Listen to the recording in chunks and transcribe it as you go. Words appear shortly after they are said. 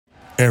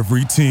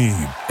Every team,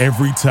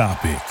 every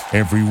topic,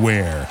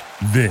 everywhere.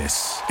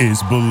 This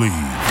is Believe.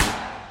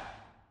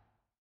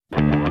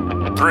 3,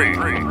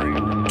 2,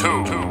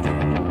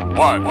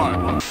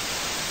 1.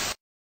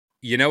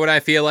 You know what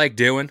I feel like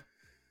doing?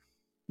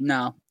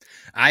 No.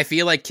 I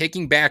feel like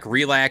kicking back,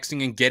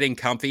 relaxing, and getting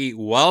comfy.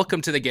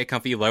 Welcome to the Get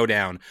Comfy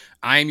Lowdown.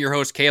 I am your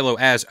host, Kalo,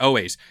 as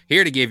always,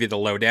 here to give you the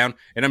lowdown,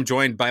 and I'm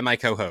joined by my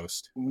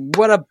co-host.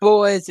 What up,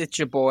 boys? It's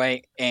your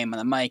boy, Aim on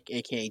the mic,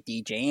 a.k.a.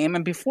 DJ Aim.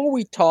 And before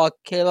we talk,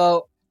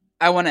 Kalo,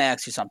 I want to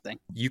ask you something.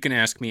 You can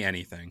ask me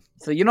anything.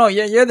 So, you know,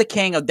 you're the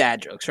king of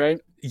dad jokes, right?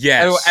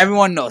 Yes.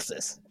 Everyone knows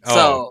this.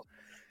 Oh.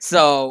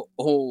 So,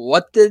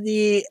 what did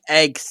the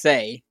egg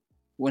say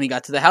when he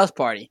got to the house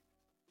party?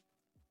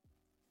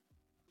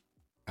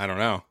 I don't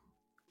know.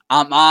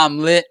 I'm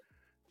omelet.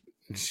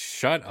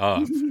 Shut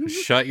up.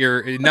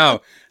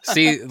 No.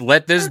 See,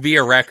 let this be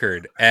a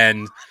record.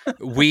 And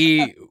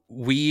we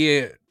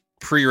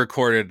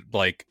pre-recorded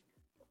like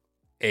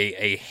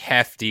a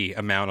hefty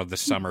amount of the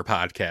summer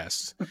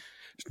podcasts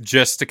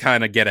just to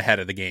kind of get ahead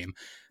of the game.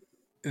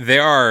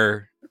 There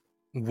are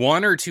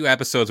 1 or 2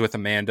 episodes with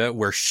Amanda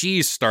where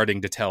she's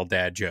starting to tell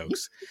dad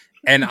jokes.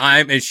 And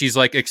she's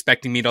like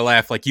expecting me to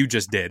laugh like you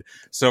just did.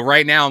 So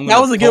right now I'm gonna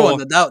That was a good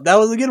one. That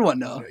was a good one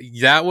though.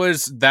 That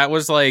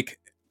was like,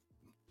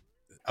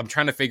 I'm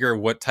trying to figure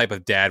what type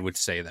of dad would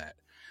say that.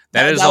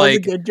 That was a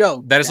good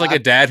joke. That is like a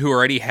dad who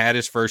already had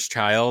his first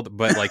child,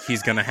 but like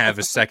he's gonna have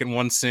his second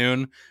one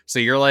soon. So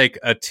you're like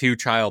a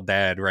 2-child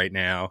dad right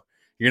now.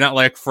 You're not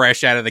like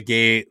fresh out of the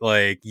gate.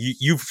 Like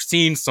you've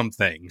seen some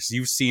things.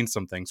 You've seen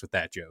some things with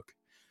that joke.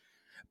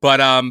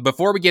 But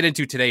before we get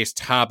into today's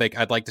topic,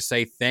 I'd like to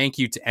say thank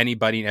you to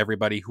anybody and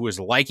everybody who is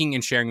liking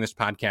and sharing this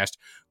podcast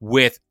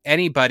with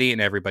anybody and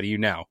everybody you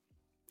know.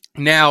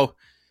 Now,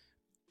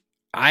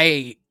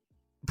 I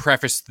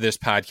prefaced this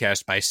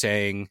podcast by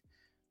saying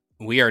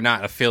we are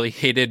not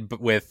affiliated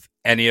with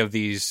any of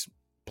these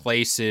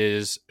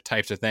places,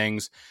 types of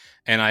things,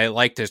 and I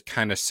like to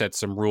kind of set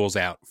some rules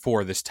out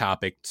for this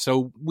topic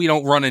so we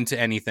don't run into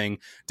anything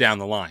down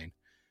the line.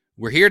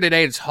 We're here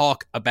today to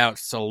talk about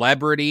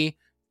celebrity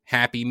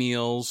Happy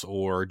Meals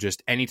or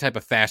just any type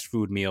of fast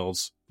food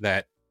meals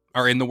that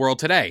are in the world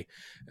today.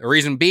 The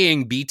reason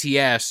being,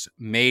 BTS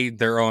made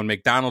their own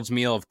McDonald's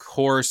meal. Of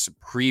course,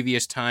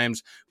 previous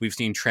times we've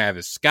seen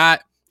Travis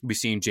Scott, we've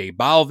seen J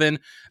Balvin.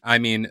 I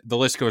mean, the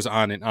list goes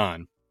on and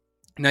on.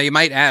 Now, you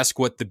might ask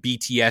what the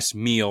BTS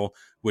meal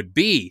would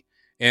be,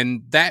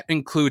 and that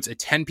includes a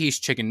 10-piece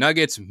chicken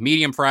nuggets,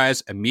 medium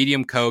fries, a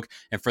medium Coke,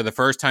 and for the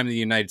first time in the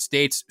United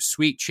States,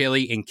 sweet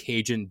chili and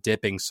Cajun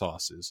dipping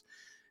sauces.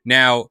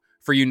 Now,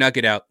 for you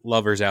nugget out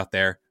lovers out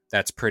there,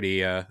 that's a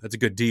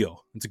good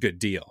deal. It's a good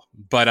deal.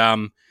 But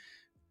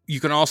you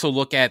can also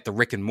look at the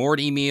Rick and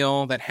Morty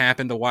meal that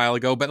happened a while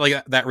ago, but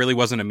like that really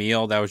wasn't a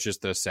meal. That was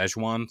just the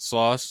Szechuan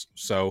sauce.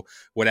 So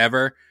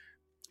whatever.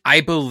 I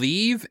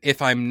believe,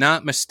 if I'm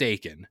not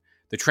mistaken,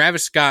 the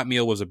Travis Scott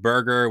meal was a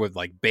burger with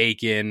like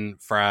bacon,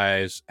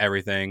 fries,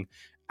 everything.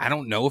 I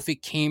don't know if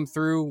it came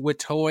through with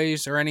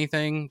toys or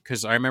anything,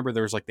 because I remember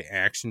there was like the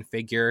action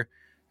figure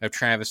of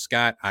Travis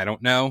Scott. I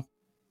don't know.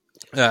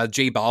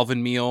 J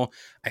Balvin meal,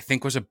 I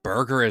think, was a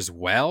burger as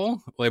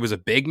well. It was a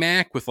Big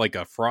Mac with like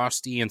a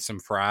Frosty and some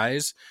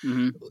fries.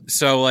 Mm-hmm.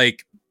 So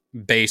like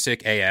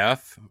basic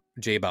AF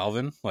J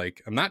Balvin.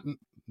 Like I'm not,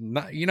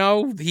 you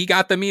know, he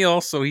got the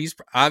meal, so he's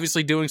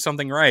obviously doing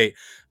something right.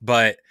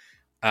 But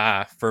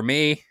for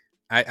me,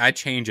 I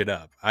change it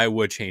up. I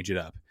would change it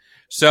up.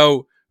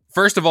 So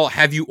first of all,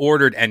 have you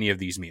ordered any of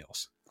these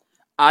meals?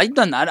 I've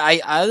done that.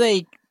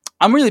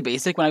 I'm really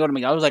basic when I go to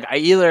McDonald's. Like I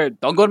either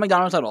don't go to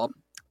McDonald's at all,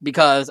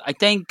 because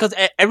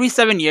every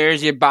 7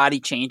 years your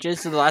body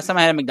changes. So the last time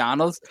I had a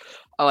McDonald's,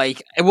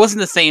 like it wasn't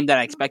the same that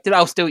I expected.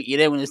 I'll still eat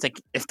it when it's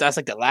like if that's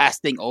like the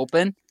last thing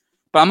open.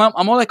 But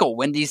I'm more like a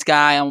Wendy's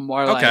guy. I'm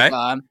more like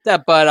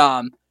that.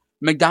 But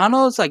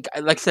McDonald's, like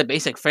I said,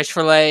 basic fish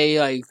fillet,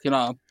 like you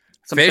know,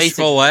 some fish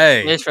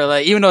fillet,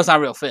 even though it's not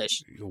real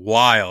fish.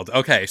 Wild.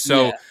 Okay,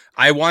 so yeah.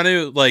 I want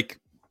to like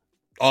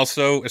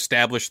also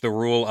establish the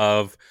rule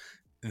of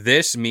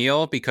this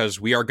meal, because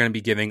we are going to be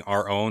giving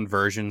our own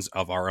versions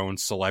of our own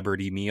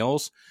celebrity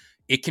meals.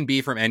 It can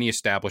be from any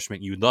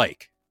establishment you'd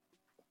like.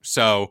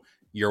 So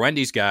you're a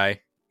Wendy's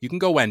guy. You can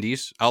go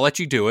Wendy's. I'll let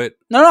you do it.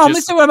 No, I'm going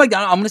to stay with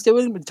McDonald's. I'm going to stay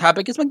with the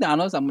topic is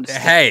McDonald's. I'm going to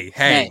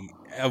Hey.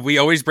 We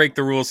always break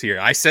the rules here.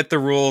 I set the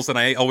rules, and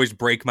I always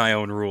break my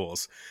own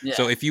rules. Yeah.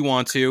 So if you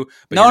want to,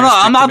 but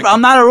I'm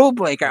not a rule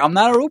breaker. I'm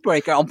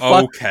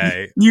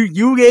okay.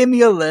 You gave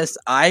me a list.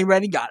 I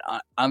already got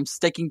it. I'm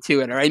sticking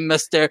to it. All right,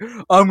 Mister.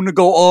 I'm gonna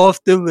go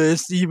off the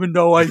list, even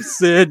though I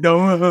said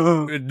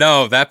no.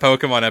 No, that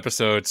Pokemon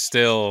episode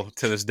still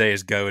to this day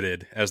is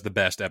goated as the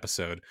best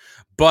episode.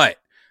 But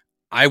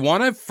I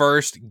want to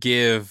first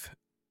give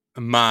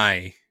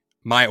my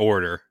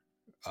order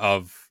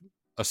of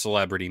a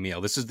celebrity meal.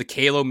 This is the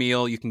Kalo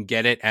meal. You can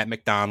get it at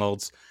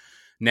McDonald's.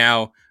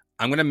 Now,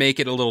 I'm going to make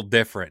it a little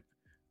different.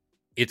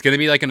 It's going to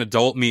be like an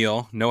adult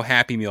meal. No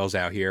Happy Meals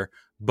out here.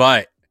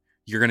 But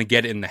you're going to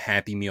get it in the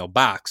Happy Meal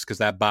box, because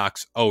that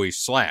box always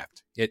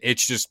slapped.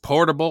 It's just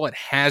portable. It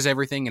has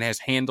everything. It has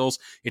handles.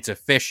 It's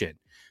efficient.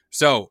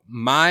 So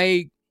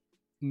my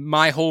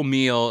whole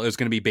meal is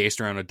going to be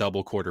based around a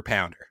double quarter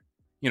pounder.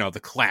 The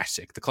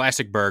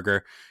classic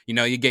burger.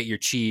 You get your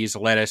cheese,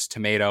 lettuce,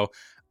 tomato.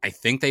 I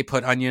think they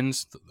put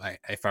onions,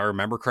 if I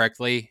remember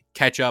correctly,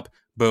 ketchup,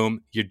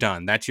 boom, you're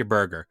done. That's your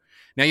burger.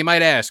 Now you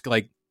might ask,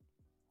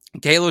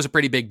 Kalo's a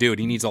pretty big dude.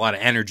 He needs a lot of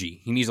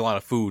energy. He needs a lot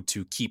of food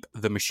to keep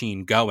the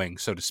machine going,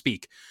 so to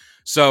speak.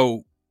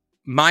 So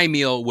my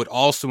meal would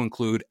also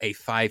include a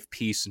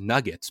 5-piece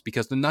nuggets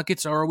because the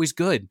nuggets are always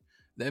good.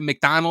 The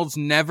McDonald's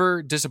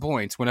never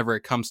disappoints whenever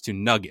it comes to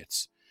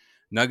nuggets.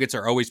 Nuggets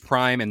are always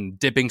prime, and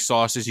dipping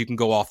sauces, you can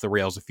go off the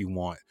rails if you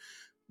want.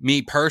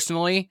 Me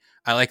personally,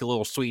 I like a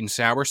little sweet and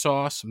sour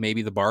sauce,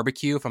 maybe the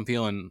barbecue if I'm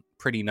feeling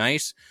pretty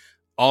nice.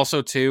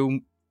 Also, too,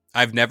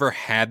 I've never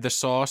had the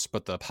sauce,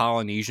 but the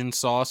Polynesian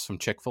sauce from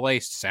Chick-fil-A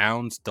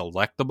sounds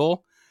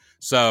delectable.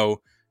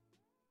 So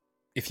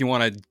if you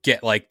want to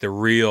get the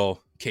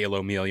real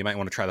Kalo meal, you might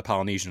want to try the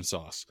Polynesian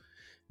sauce.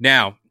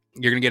 Now,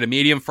 you're going to get a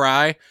medium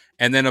fry.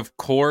 And then, of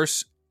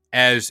course,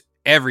 as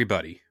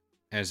everybody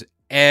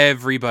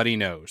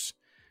knows,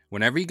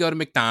 whenever you go to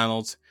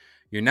McDonald's,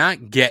 you're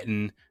not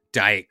getting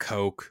Diet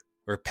Coke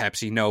or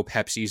Pepsi. No,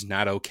 Pepsi's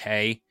not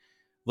okay.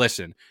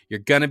 Listen, you're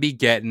going to be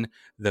getting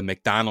the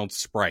McDonald's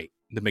Sprite.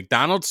 The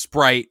McDonald's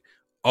Sprite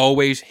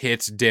always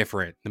hits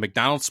different. The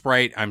McDonald's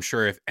Sprite, I'm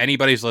sure if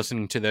anybody's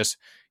listening to this,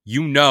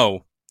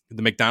 the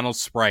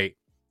McDonald's Sprite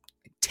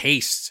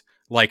tastes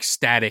like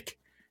static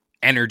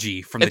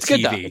energy from the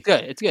TV.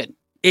 It's good.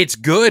 It's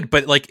good,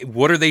 but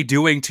what are they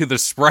doing to the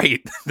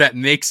Sprite that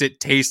makes it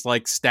taste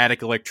like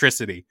static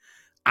electricity?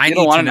 I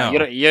need to know.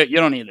 You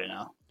don't need to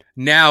know.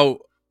 Now,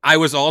 I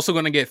was also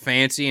going to get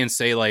fancy and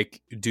say,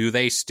 do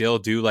they still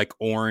do,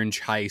 orange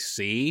high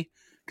C?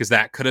 Because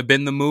that could have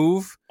been the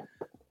move.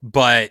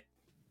 But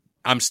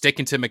I'm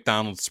sticking to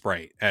McDonald's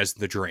Sprite as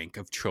the drink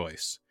of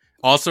choice.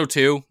 Also,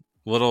 too,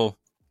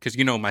 because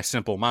my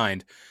simple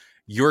mind,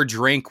 your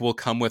drink will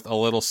come with a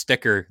little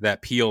sticker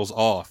that peels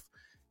off.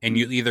 And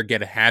you either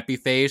get a happy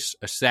face,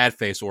 a sad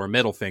face, or a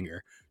middle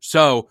finger.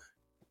 So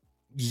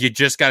you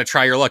just got to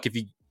try your luck. If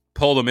you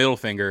pull the middle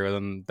finger,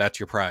 then that's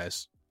your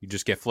prize. You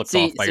just get flipped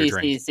off by your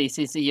drink. See.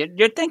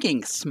 You're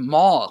thinking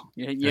small.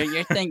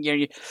 You're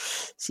thinking.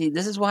 See,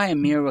 this is why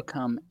Amir will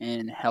come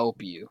and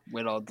help you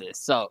with all this.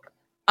 So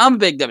I'm a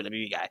big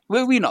WWE guy.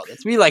 We know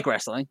this. We like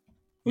wrestling.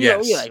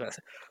 Yes. We like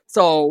wrestling.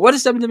 So what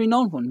is WWE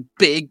known for?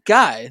 Big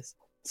guys.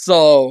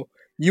 So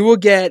you will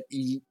get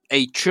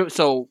a true.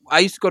 So I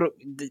used to go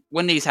to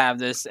Wendy's have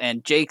this,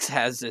 and Jake's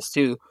has this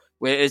too,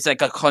 where it's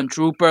like a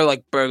quadruple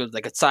burger,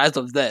 like a size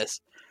of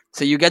this.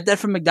 So you get that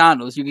from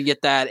McDonald's. You can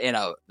get that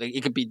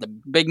it could be the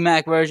Big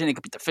Mac version, it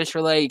could be the fish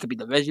fillet, it could be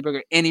the veggie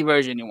burger, any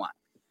version you want.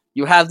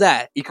 You have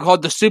that. You can call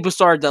it the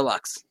Superstar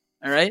Deluxe.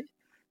 All right,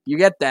 you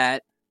get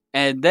that,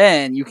 and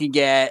then you can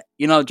get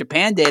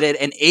Japan did it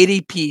an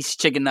 80-piece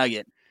chicken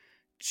nugget,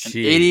 an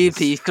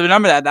 80-piece. Because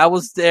remember that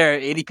was their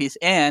 80-piece,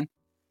 and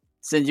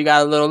since you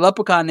got a little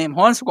leprechaun named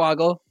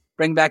Hornswoggle,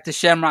 bring back the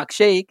Shamrock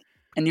Shake,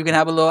 and you can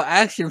have a little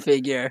action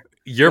figure.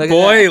 Your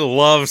boy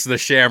loves the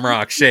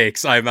Shamrock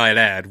Shakes, I might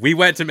add. We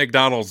went to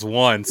McDonald's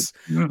once,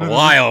 a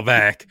while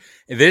back.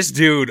 This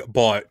dude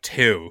bought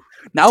two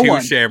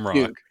Shamrock.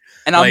 Dude.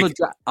 And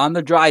on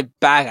the drive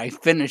back, I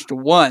finished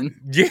one.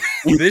 Yeah,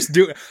 this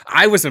dude,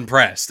 I was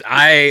impressed.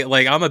 I'm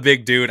a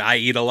bbig dude. I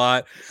eat a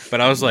lot.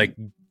 But I was like,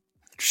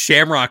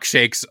 Shamrock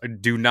Shakes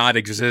do not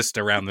exist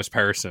around this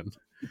person.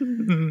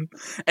 And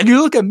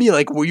you look at me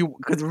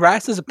because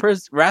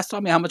Ras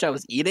told me how much I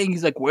was eating.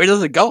 He's like, where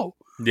does it go?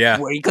 Yeah,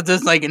 because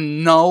there's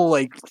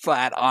no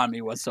flat on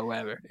me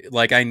whatsoever.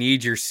 I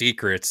need your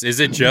secrets. Is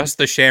it just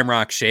the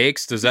Shamrock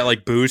Shakes? Does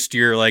that boost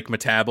your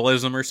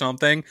metabolism or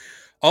something?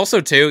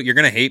 Also, too, you're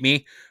gonna hate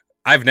me.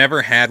 I've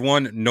never had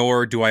one,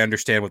 nor do I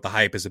understand what the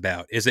hype is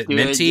about. Is it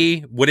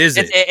minty? What is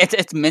it?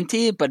 It's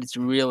minty, but it's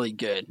really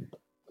good.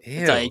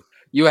 Ew. It's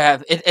you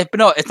have it, but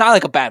no, it's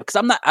not a bad because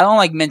I don't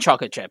like mint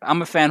chocolate chip.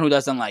 I'm a fan who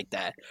doesn't like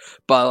that.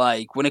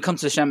 But when it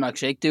comes to Shamrock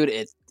Shake, dude,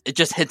 it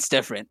just hits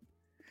different.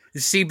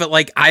 See, but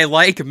I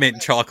like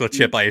mint chocolate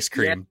chip ice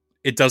cream.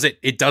 Yeah.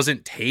 It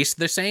doesn't taste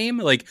the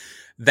same.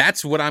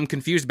 That's what I'm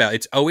confused about.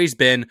 It's always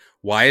been,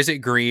 why is it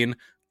green?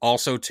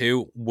 Also,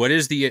 too, what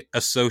is the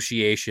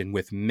association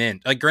with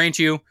mint? Grant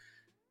you,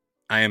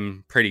 I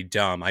am pretty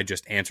dumb. I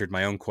just answered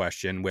my own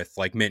question with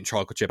mint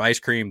chocolate chip ice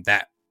cream,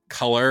 that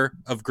color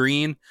of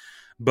green.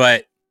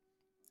 But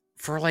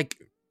for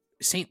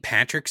St.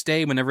 Patrick's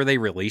Day, whenever they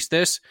release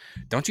this,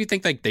 don't you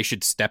think they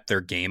should step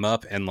their game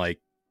up and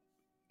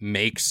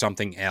make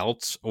something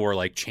else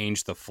or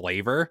change the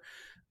flavor?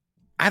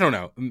 I don't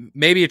know.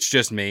 Maybe it's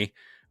just me,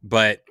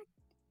 but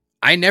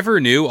I never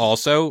knew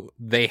also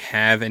they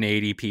have an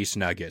 80-piece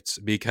nuggets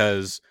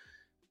because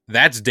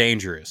that's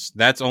dangerous.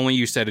 That's only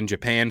you said in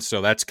Japan,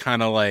 so that's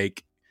kind of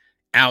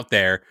out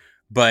there.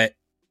 But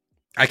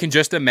I can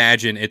just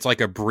imagine it's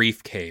like a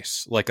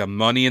briefcase, like a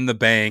Money in the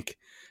Bank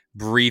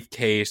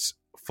briefcase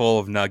full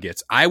of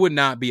nuggets. I would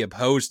not be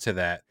opposed to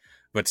that,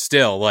 but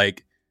still,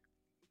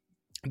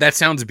 that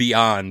sounds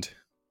beyond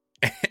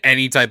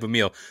any type of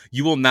meal.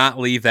 You will not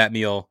leave that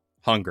meal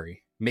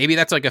hungry. Maybe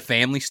that's like a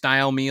family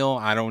style meal.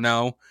 I don't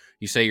know.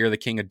 You say you're the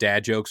king of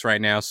dad jokes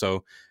right now,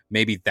 so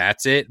maybe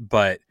that's it.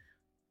 But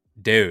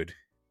dude,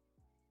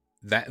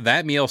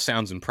 that meal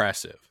sounds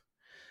impressive.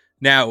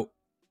 Now,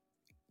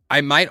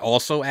 I might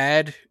also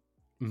add,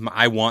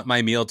 I want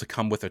my meal to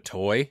come with a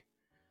toy,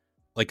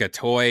 like a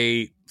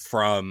toy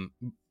from.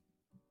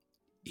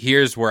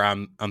 Here's where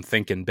I'm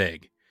thinking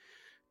big.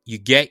 You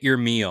get your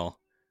meal,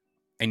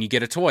 and you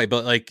get a toy,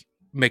 but like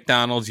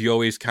McDonald's, you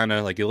always kind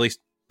of like, at least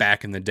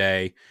back in the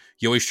day,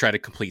 you always try to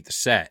complete the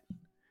set.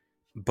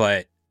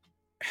 But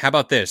how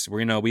about this?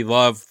 We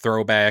love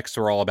throwbacks.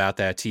 We're all about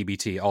that,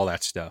 TBT, all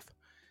that stuff.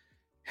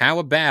 How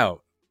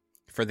about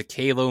for the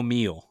Kalo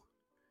meal,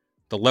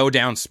 the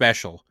lowdown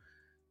special,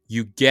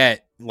 you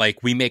get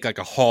like, we make like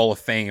a Hall of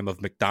Fame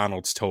of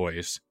McDonald's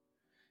toys.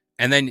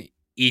 And then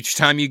each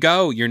time you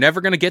go, you're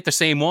never going to get the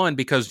same one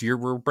because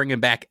we're bringing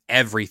back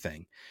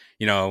everything.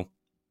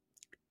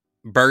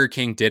 Burger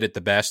King did it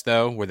the best,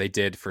 though, where they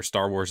did for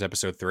Star Wars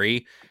Episode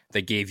 3.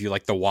 They gave you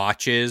like the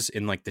watches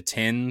in like the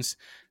tins.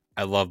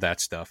 I love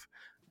that stuff.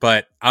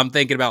 But I'm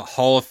thinking about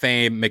Hall of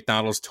Fame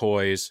McDonald's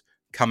toys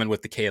coming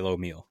with the Kalo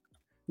meal.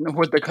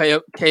 With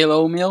the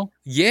Kalo meal?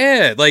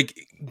 Yeah, like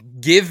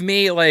give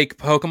me like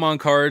Pokemon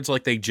cards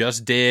like they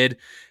just did.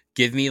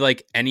 Give me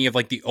like any of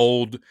like the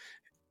old,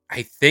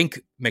 I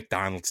think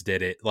McDonald's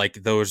did it,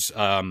 like those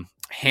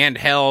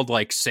handheld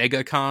like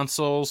Sega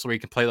consoles where you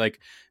can play like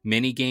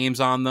mini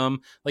games on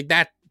them. Like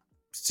that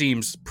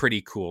seems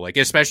pretty cool. Like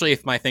especially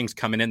if my thing's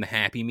coming in the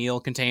Happy Meal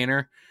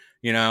container,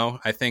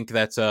 I think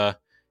that's a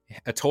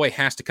toy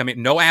has to come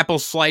in. No apple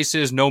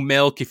slices, no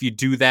milk. If you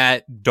do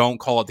that, don't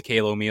call it the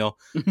Kalo meal.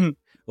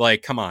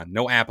 Like, come on,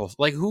 no apples.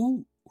 Like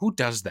who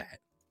does that?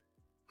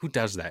 Who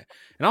does that?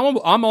 And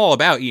I'm all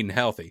about eating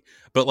healthy,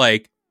 but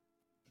like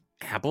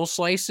apple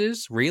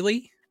slices,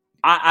 really?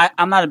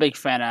 I'm not a big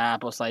fan of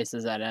apple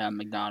slices at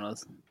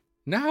McDonald's.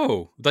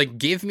 No, like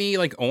give me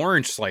like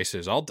orange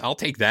slices. I'll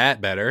take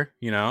that better.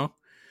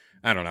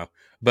 I don't know.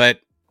 But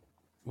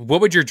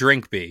what would your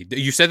drink be?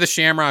 You said the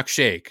Shamrock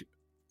Shake.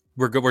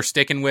 We're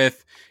sticking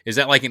with. Is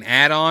that like an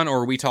add-on,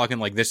 or are we talking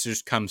like this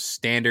just comes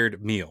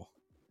standard meal?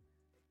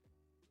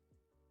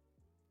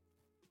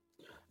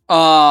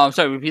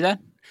 Sorry, repeat that.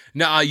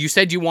 No, you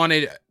said you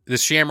wanted the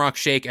Shamrock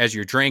Shake as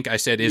your drink. I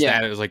said,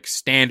 that it was like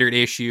standard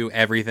issue,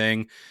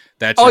 everything.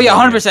 That's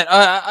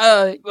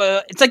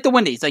 100%. It's like the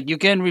Wendy's. Like you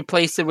can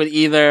replace it with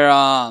either,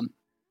 or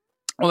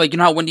like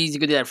how Wendy's you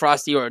could do that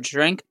Frosty or a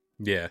drink.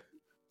 Yeah.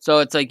 So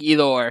it's like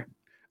either or.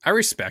 I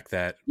respect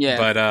that.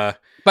 Yeah.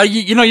 But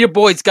your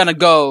boy's gonna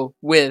go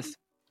with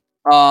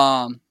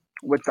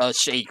the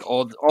shake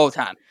all the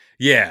time.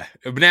 Yeah.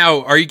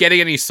 Now, are you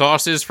getting any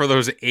sauces for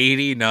those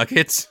 80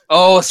 nuggets?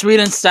 Oh, sweet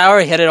and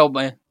sour, hit it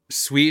open.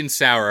 Sweet and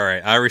sour. All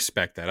right, I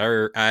respect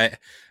that.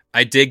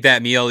 I dig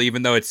that meal,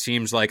 even though it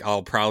seems like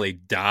I'll probably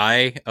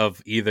die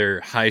of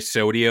either high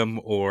sodium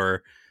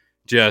or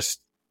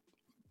just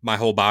my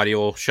whole body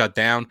will shut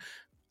down.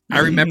 I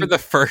remember the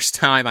first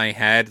time I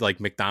had like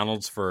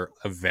McDonald's for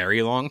a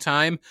very long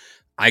time.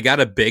 I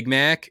got a Big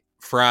Mac,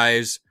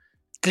 fries.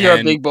 Because you're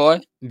a big boy?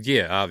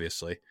 Yeah,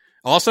 obviously.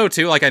 Also,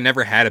 too, like I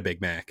never had a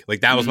Big Mac.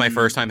 Like that was my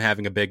first time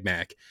having a Big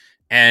Mac.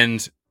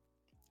 And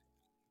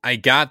I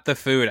got the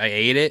food, I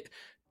ate it,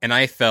 and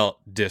I felt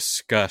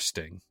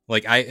disgusting.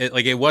 Like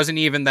it wasn't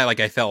even that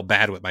like I felt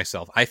bad with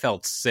myself. I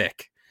felt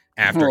sick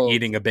after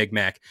eating a Big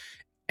Mac.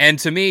 And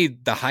to me,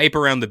 the hype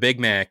around the Big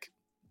Mac,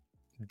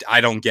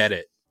 I don't get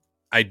it.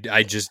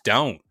 I just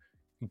don't.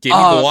 Give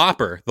me the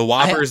Whopper. The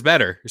Whopper is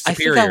better.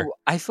 Superior.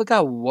 I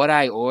forgot what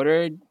I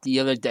ordered the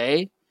other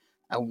day.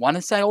 I want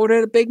to say I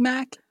ordered a Big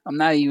Mac. I'm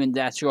not even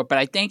that sure. But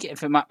I think I'm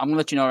going to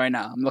let you know right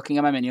now. I'm looking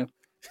at my menu.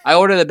 I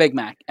ordered a Big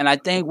Mac. And I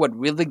think what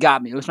really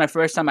got me, it was my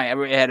first time I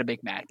ever had a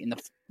Big Mac. And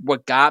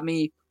what got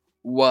me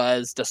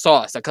was the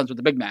sauce that comes with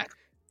the Big Mac.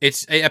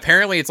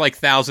 Apparently it's like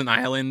Thousand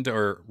Island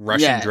or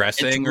Russian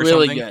dressing or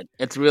really something. Good.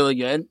 It's really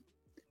good.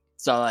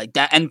 So like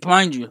that, and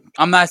mind you,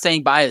 I'm not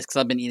saying bias because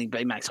I've been eating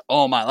Big Macs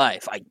all my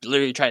life. I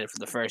literally tried it for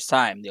the first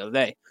time the other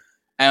day,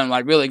 and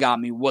what really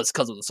got me was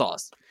because of the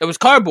sauce. It was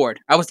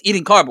cardboard. I was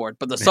eating cardboard,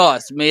 but the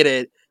sauce made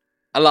it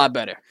a lot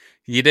better.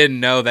 You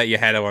didn't know that you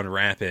had to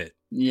unwrap it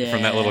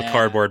from that little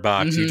cardboard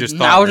box. You just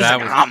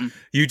thought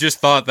you just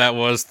thought that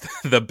was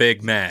the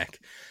Big Mac.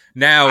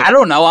 Now I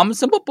don't know. I'm a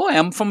simple boy.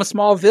 I'm from a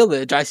small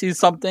village. I see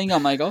something.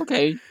 I'm like,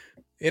 okay.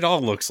 It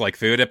all looks like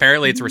food.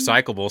 Apparently, it's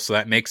recyclable, so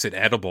that makes it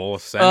edible,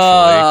 essentially.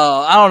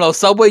 I don't know.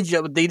 Subway,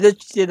 they did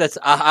this.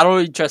 I don't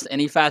really trust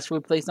any fast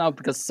food place now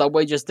because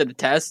Subway just did a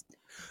test.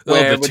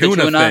 The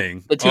tuna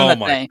thing. The tuna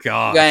thing. Oh, my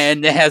God. Yeah,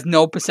 and it has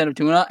no % of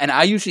tuna. And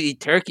I usually eat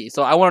turkey,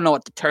 so I want to know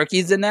what the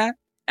turkey's in that.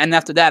 And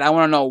after that, I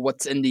want to know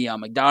what's in the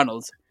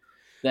McDonald's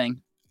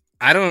thing.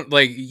 I don't,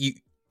 like, you...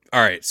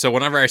 All right, so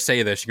whenever I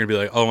say this, you're going to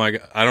be like, oh, my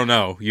God, I don't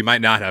know. You might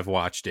not have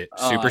watched it.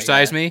 Super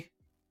Size Me?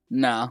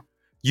 No.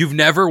 You've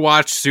never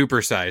watched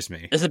Super Size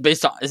Me. Is it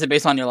based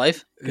on your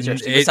life? Because you're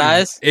super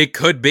size? It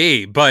could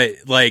be, but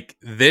like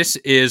this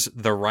is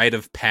the rite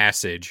of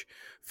passage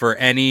for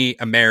any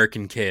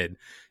American kid.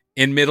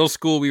 in middle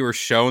school, we were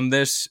shown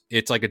this.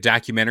 It's like a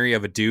documentary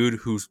of a dude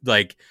who's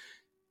like,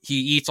 he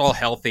eats all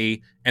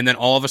healthy, and then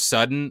all of a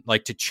sudden,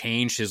 like, to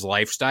change his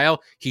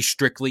lifestyle, he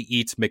strictly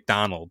eats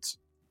McDonald's.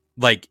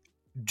 Like,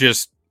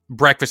 just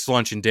breakfast,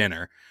 lunch, and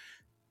dinner.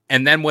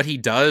 And then what he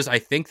does, I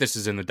think this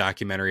is in the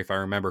documentary, if I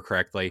remember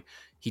correctly,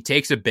 he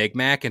takes a Big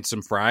Mac and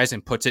some fries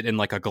and puts it in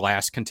like a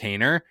glass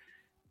container,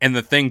 and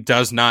the thing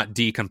does not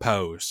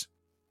decompose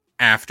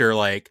after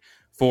like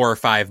 4 or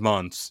 5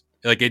 months.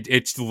 Like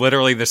it's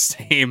literally the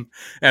same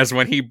as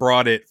when he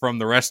brought it from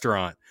the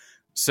restaurant.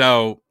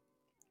 So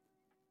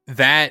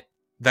that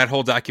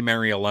whole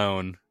documentary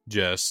alone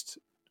just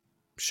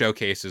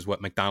showcases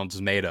what McDonald's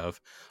is made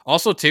of.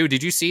 Also, too,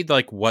 did you see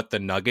like what the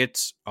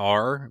nuggets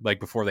are like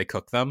before they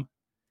cook them?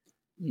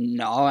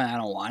 No, I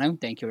don't want to.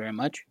 Thank you very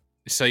much.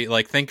 So,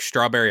 like, think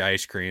strawberry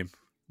ice cream.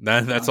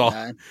 That's all.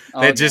 God.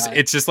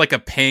 It's just like a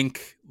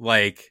pink,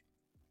 like,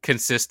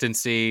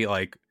 consistency.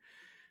 Like,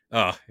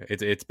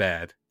 it's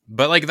bad.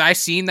 But like, I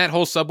seen that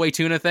whole Subway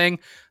tuna thing.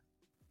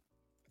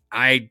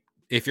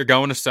 If you're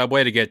going to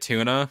Subway to get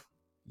tuna,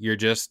 you're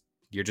just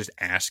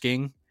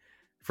asking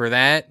for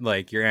that.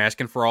 Like, you're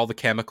asking for all the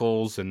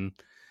chemicals and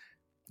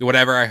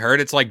whatever. I heard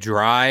it's like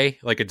dry,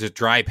 like it's a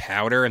dry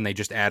powder, and they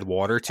just add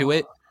water to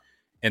it.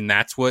 And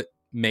that's what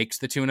makes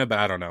the tuna, but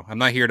I don't know. I'm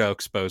not here to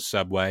expose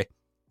Subway.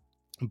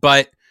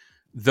 But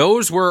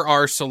those were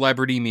our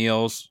celebrity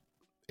meals.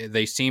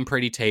 They seem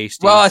pretty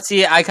tasty. Well,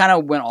 see, I kind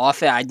of went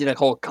off it. I did a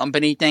whole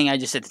company thing. I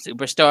just said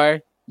Superstar.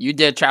 You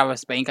did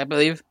Travis Bank, I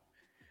believe.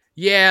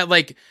 Yeah,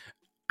 like,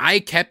 I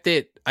kept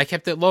it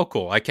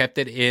local. I kept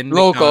it in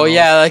local, McDonald's.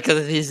 Yeah, like,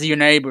 because he's your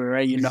neighbor,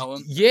 right? You know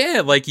him.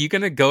 Yeah, like, you're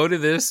going to go to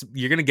this,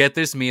 you're going to get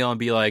this meal and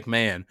be like,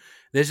 man,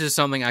 this is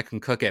something I can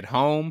cook at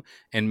home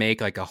and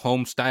make like a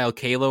home style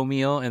Kalo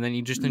meal, and then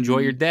you just enjoy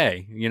your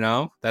day. You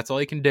know, that's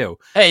all you can do.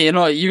 Hey, you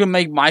know, you can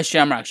make my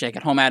Shamrock Shake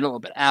at home. Add a little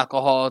bit of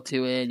alcohol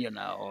to it, you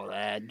know, all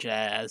that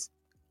jazz.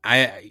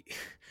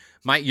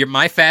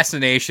 My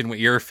fascination with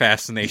your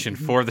fascination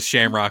for the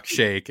Shamrock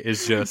Shake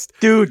is just,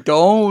 dude,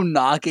 don't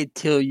knock it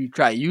till you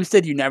try it. You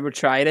said you never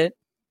tried it.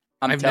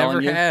 I've never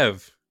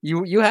have.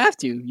 You have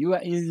to. You I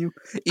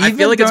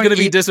feel like it's going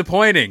to be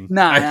disappointing.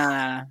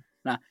 Nah.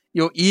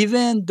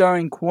 Even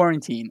during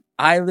quarantine,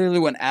 I literally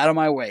went out of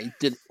my way,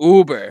 did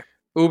Uber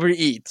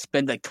Eats,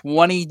 spent like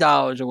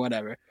 $20 or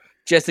whatever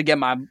just to get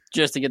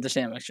the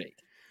Shamrock Shake.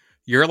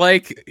 You're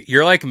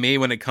like me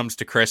when it comes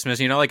to Christmas.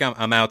 You know, like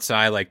I'm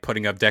outside like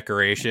putting up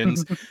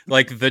decorations.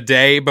 Like the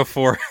day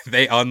before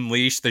they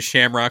unleash the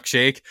Shamrock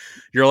Shake,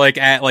 you're like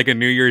at like a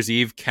New Year's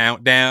Eve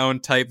countdown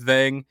type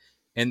thing,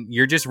 and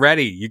you're just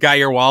ready. You got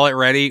your wallet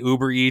ready,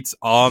 Uber Eats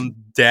on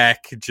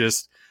deck,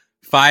 just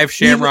 5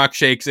 Shamrock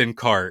Shakes in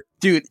cart.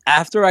 Dude,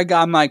 after I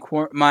got my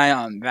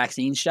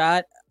vaccine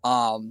shot,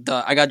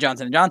 I got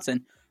Johnson &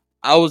 Johnson,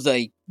 I was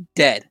like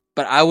dead,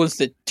 but I was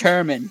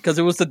determined because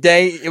it was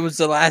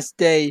the last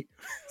day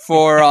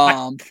for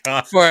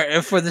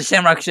for the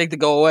Shamrock Shake to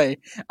go away.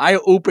 I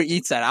Uber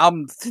Eats that.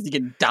 I'm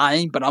freaking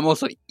dying, but I'm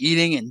also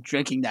eating and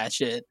drinking that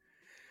shit.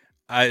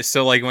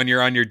 So like when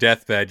you're on your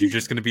deathbed, you're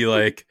just gonna be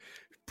like,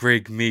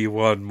 bring me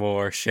one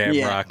more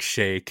Shamrock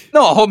Shake.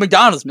 No, a whole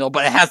McDonald's meal,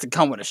 but it has to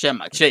come with a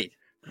Shamrock Shake.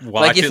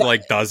 Watch it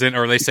like doesn't,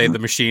 or they say the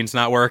machine's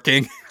not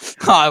working.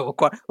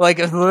 Like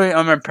if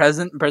I'm in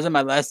present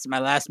my last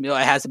meal,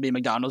 it has to be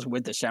McDonald's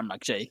with the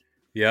Shamrock Shake.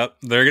 Yep,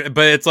 but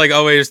it's like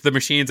always the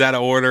machine's out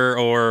of order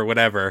or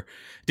whatever.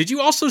 Did you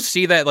also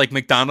see that like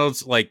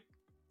McDonald's, like,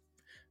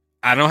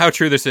 I don't know how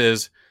true this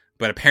is,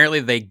 but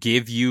apparently they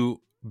give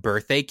you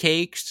birthday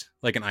cakes,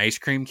 like an ice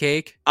cream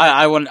cake?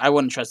 I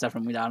wouldn't trust that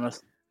from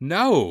McDonald's.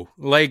 No,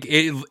 like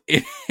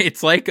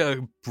it's like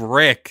a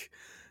brick,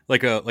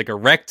 like a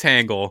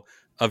rectangle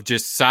of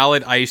just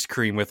solid ice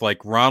cream with like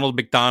Ronald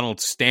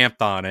McDonald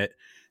stamped on it.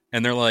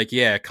 And they're like,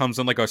 yeah, it comes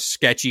in like a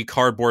sketchy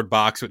cardboard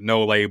box with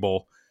no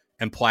label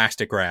and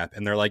plastic wrap.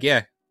 And they're like,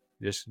 yeah,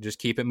 just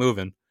keep it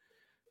moving.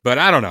 But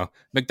I don't know.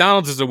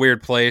 McDonald's is a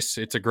weird place.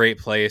 It's a great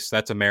place.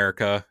 That's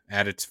America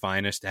at its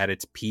finest, at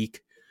its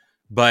peak.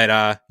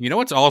 But you know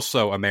what's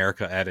also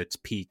America at its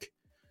peak?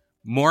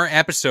 More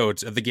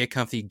episodes of the Get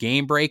Comfy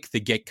Game Break, the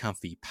Get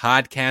Comfy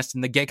Podcast,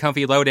 and the Get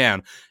Comfy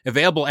Lowdown.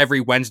 Available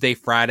every Wednesday,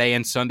 Friday,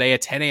 and Sunday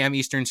at 10 a.m.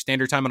 Eastern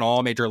Standard Time on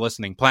all major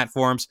listening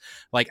platforms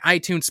like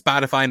iTunes,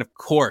 Spotify, and of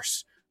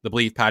course, the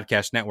Believe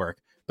Podcast Network.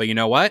 But you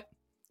know what?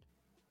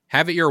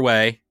 Have it your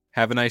way.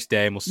 Have a nice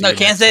day, and we'll see you next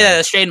time. No, can't say that.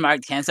 It's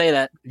trademarked. Can't say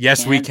that.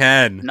 Yes, we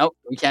can. Nope,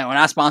 we can't. We're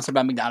not sponsored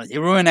by McDonald's.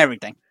 You ruin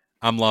everything.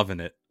 I'm loving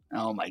it.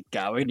 Oh my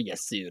God, we're going to get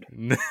sued.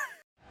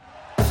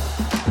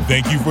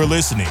 Thank you for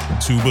listening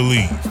to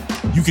Believe.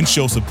 You can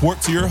show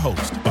support to your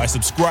host by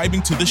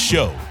subscribing to the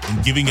show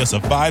and giving us a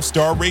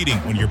 5-star rating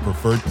on your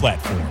preferred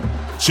platform.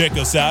 Check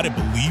us out at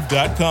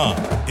Believe.com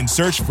and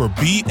search for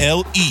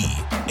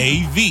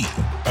BLEAV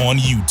on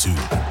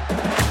YouTube.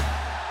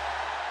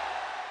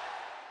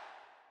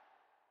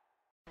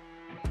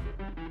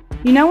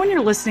 You know when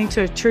you're listening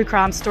to a true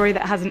crime story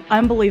that has an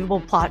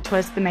unbelievable plot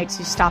twist that makes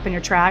you stop in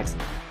your tracks?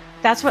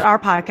 That's what our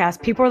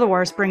podcast, People Are the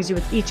Worst, brings you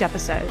with each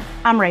episode.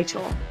 I'm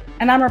Rachel.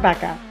 And I'm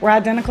Rebecca. We're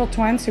identical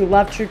twins who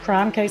love true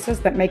crime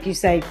cases that make you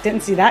say,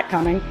 didn't see that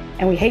coming,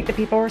 and we hate the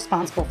people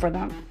responsible for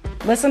them.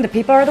 Listen to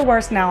People Are the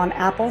Worst now on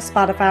Apple,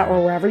 Spotify,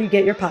 or wherever you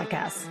get your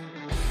podcasts.